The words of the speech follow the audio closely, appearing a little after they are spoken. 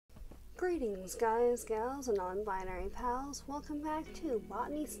Greetings guys, gals, and non-binary pals. Welcome back to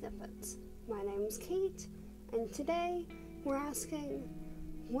Botany Snippets. My name's Kate, and today we're asking,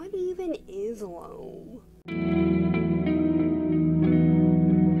 what even is loam?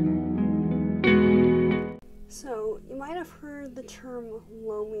 So, you might have heard the term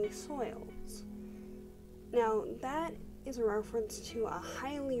loamy soils. Now, that is a reference to a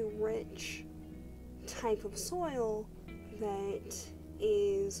highly rich type of soil that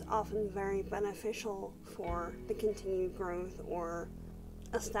is often very beneficial for the continued growth or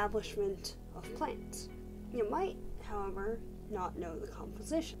establishment of plants. You might, however, not know the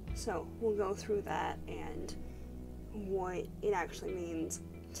composition. So we'll go through that and what it actually means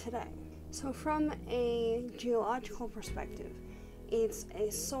today. So from a geological perspective, it's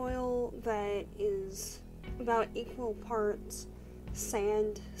a soil that is about equal parts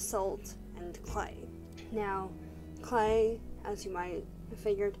sand, silt, and clay. Now, clay, as you might have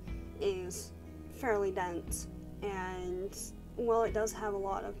figured, is fairly dense, and while it does have a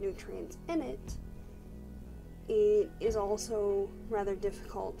lot of nutrients in it, it is also rather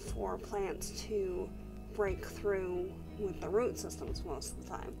difficult for plants to break through with the root systems most of the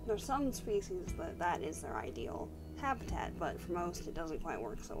time. There's some species that is their ideal habitat, but for most it doesn't quite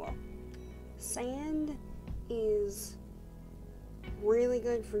work so well. Sand is really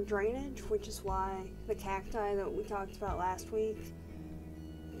good for drainage, which is why the cacti that we talked about last week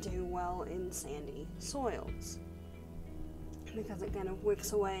do well in sandy soils, because it kind of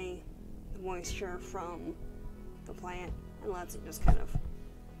wicks away the moisture from the plant and lets it just kind of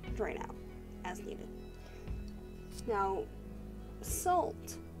drain out as needed. Now,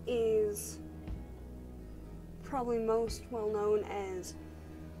 silt is probably most well known as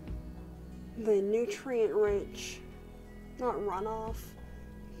the nutrient-rich, not runoff,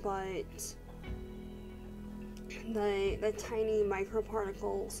 but the tiny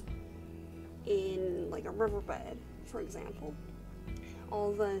microparticles in like a riverbed, for example.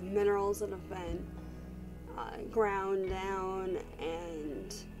 All the minerals that have been ground down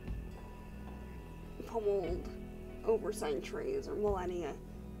and pummeled over centuries or millennia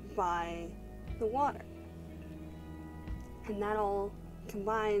by the water. And that all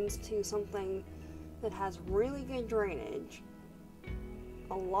combines to something that has really good drainage,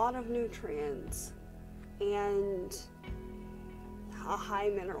 a lot of nutrients, and a high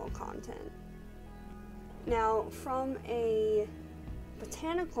mineral content. Now, from a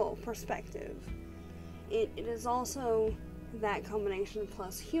botanical perspective, it is also that combination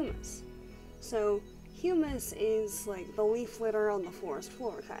plus humus. So humus is like the leaf litter on the forest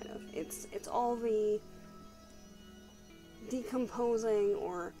floor, kind of. It's all the decomposing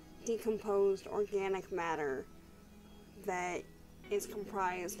or decomposed organic matter that is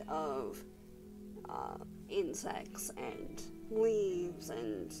comprised of insects and leaves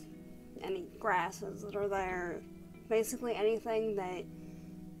and any grasses that are there. Basically anything that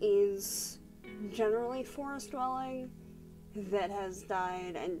is generally forest dwelling that has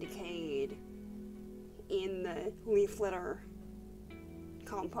died and decayed in the leaf litter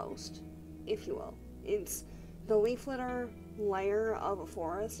compost, if you will. It's the leaf litter layer of a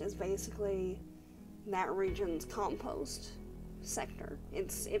forest is basically that region's compost sector.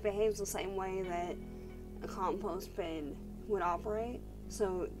 It behaves the same way that a compost bin would operate.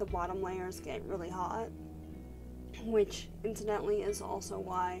 So the bottom layers get really hot, which incidentally is also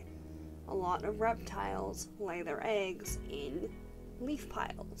why a lot of reptiles lay their eggs in leaf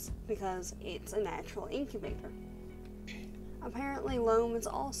piles, because it's a natural incubator. Apparently loam is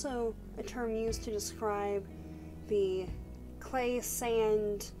also a term used to describe the clay,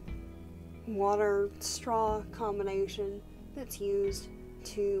 sand, water, straw combination that's used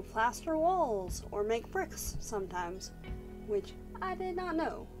to plaster walls or make bricks sometimes, which I did not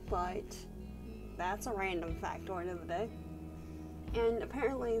know, but that's a random factoid of the day. And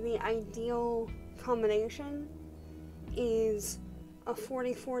apparently the ideal combination is a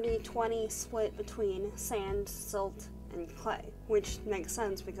 40-40-20 split between sand, silt, and clay, which makes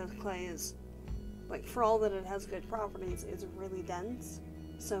sense because clay is, like, for all that it has good properties, is really dense,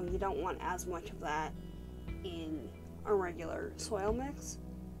 so you don't want as much of that in a regular soil mix.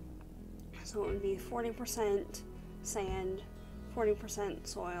 So it would be 40% sand, 40%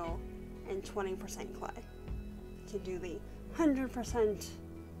 soil, and 20% clay to do the 100%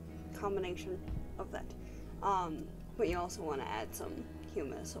 combination of that. But you also want to add some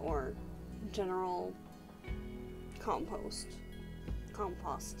humus or general compost,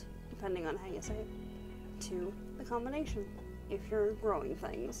 depending on how you say it, to the combination if you're growing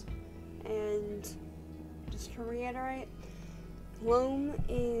things. And just to reiterate, loam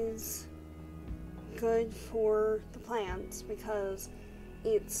is good for the plants because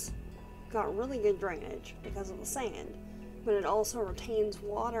it's got really good drainage because of the sand, but it also retains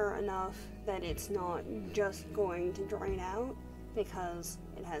water enough that it's not just going to drain out because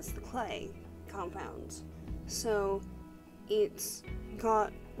it has the clay compounds. So it's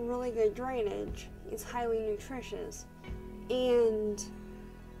got really good drainage, it's highly nutritious, and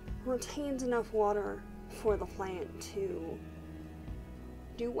retains enough water for the plant to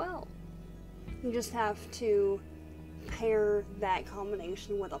do well. You just have to pair that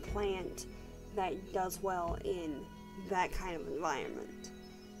combination with a plant that does well in that kind of environment.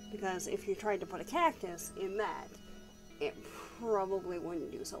 Because if you tried to put a cactus in that, it probably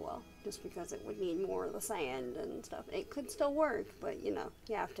wouldn't do so well, just because it would need more of the sand and stuff. It could still work, but you know,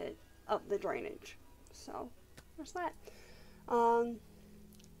 you have to up the drainage. So, there's that.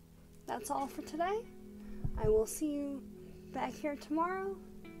 That's all for today. I will see you back here tomorrow.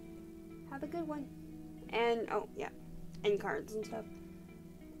 Have a good one. And, oh, yeah, end cards and stuff.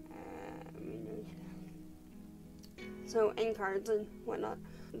 So, end cards and whatnot.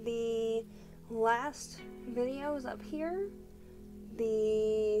 The last video is up here.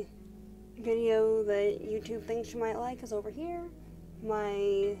 The video that YouTube thinks you might like is over here.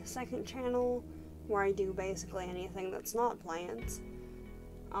 My second channel, where I do basically anything that's not plants,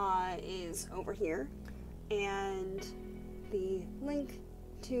 is over here. And the link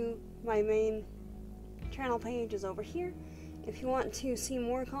to my main channel page is over here. If you want to see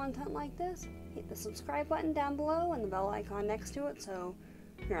more content like this, hit the subscribe button down below and the bell icon next to it so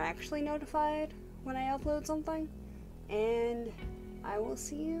you're actually notified when I upload something. And I will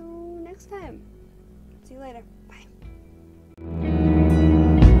see you next time. See you later.